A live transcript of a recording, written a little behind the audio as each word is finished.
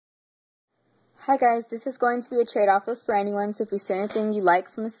Hi guys, this is going to be a trade offer for anyone, so if you see anything you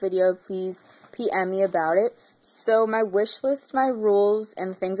like from this video, please PM me about it. So my wish list, my rules, and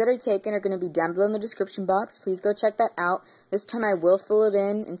the things that are taken are going to be down below in the description box. Please go check that out. This time I will fill it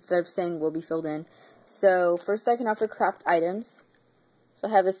in instead of saying will be filled in. So first I can offer craft items. So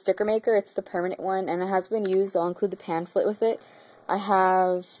I have the sticker maker, it's the permanent one, and it has been used, so I'll include the pamphlet with it. I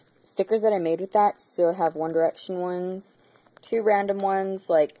have stickers that I made with that, so I have One Direction ones, 2 random ones,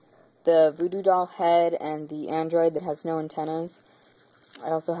 like the voodoo doll head and the android that has no antennas. I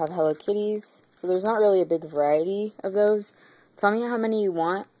also have Hello Kitties, so there's not really a big variety of those. Tell me how many you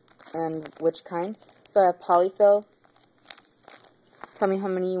want and which kind. So I have polyfill. Tell me how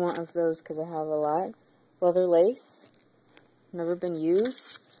many you want of those because I have a lot. Leather lace, never been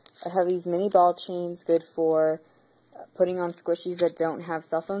used. I have these mini ball chains, good for putting on squishies that don't have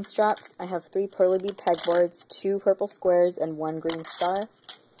cell phone straps. I have 3 pearly bead pegboards, 2 purple squares, and 1 green star.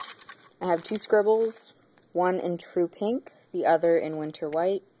 I have 2 scribbles, 1 in true pink, the other in winter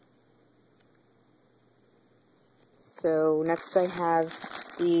white. So next I have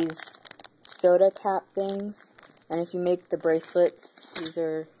these soda cap things, and if you make the bracelets, these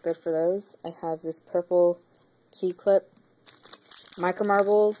are good for those. I have this purple key clip, micro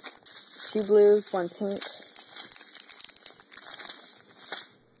marbles, 2 blues, 1 pink,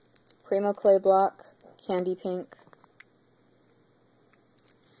 Primo clay block, candy pink.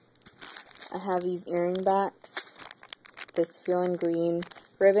 I have these earring backs, this feeling green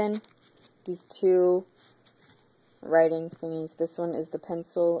ribbon, these 2 writing thingies. This one is the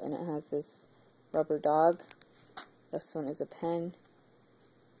pencil and it has this rubber dog. This one is a pen.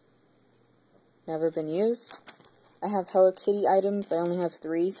 Never been used. I have Hello Kitty items. I only have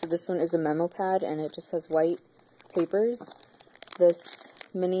 3, so this one is a memo pad and it just has white papers. This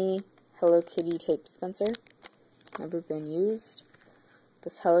mini Hello Kitty tape dispenser. Never been used.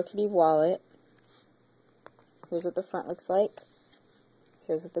 This Hello Kitty wallet. Here's what the front looks like.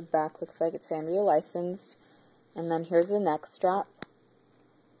 Here's what the back looks like. It's Sanrio licensed. And then here's the neck strap.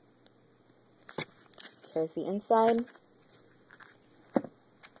 Here's the inside.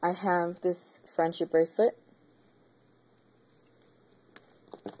 I have this friendship bracelet.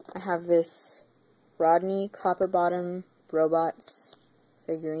 I have this Rodney copper bottom robots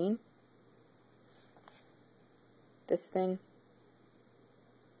figurine. This thing.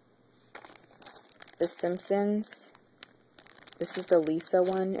 The Simpsons. This is the Lisa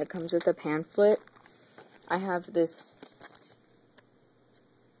one. It comes with a pamphlet. I have this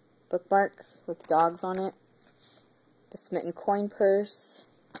bookmark with dogs on it. The Smitten coin purse.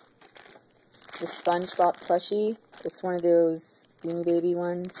 The SpongeBob plushie. It's one of those Beanie Baby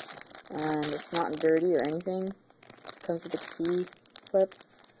ones. And it's not dirty or anything. It comes with a key clip.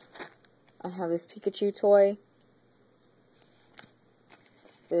 I have this Pikachu toy.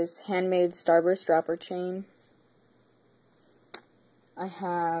 This handmade Starburst wrapper chain. I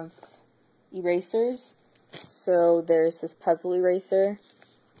have erasers. So there's this puzzle eraser.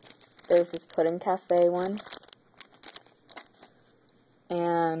 There's this Pudding Cafe one.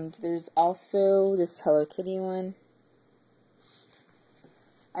 And there's also this Hello Kitty one.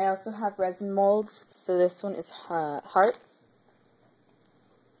 I also have resin molds. So this one is hearts,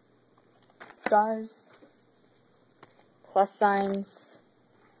 stars, plus signs.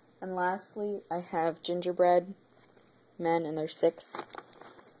 And lastly, I have gingerbread men, and there's 6.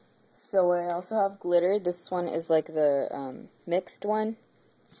 So I also have glitter. This one is like the mixed one,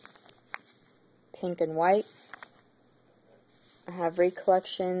 pink and white. I have Ray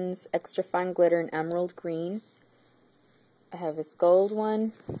Collections, extra fine glitter in emerald green. I have this gold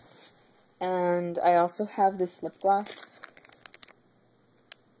one. And I also have this lip gloss.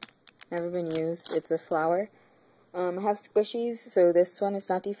 Never been used. It's a flower. I have squishies, so this one is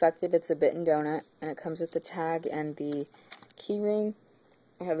not defected, it's a bitten donut, and it comes with the tag and the key ring.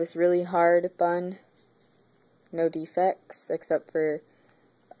 I have this really hard bun, no defects, except for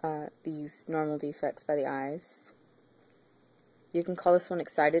these normal defects by the eyes. You can call this one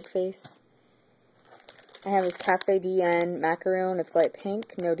Excited Face. I have this Cafe DN macaroon, it's light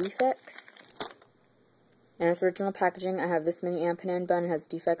pink, no defects. And it's original packaging. I have this mini Ampanen bun, it has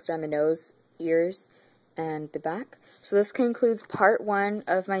defects around the nose, ears, and the back. So this concludes part 1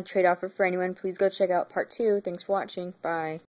 of my trade offer for anyone. Please go check out part 2. Thanks for watching. Bye.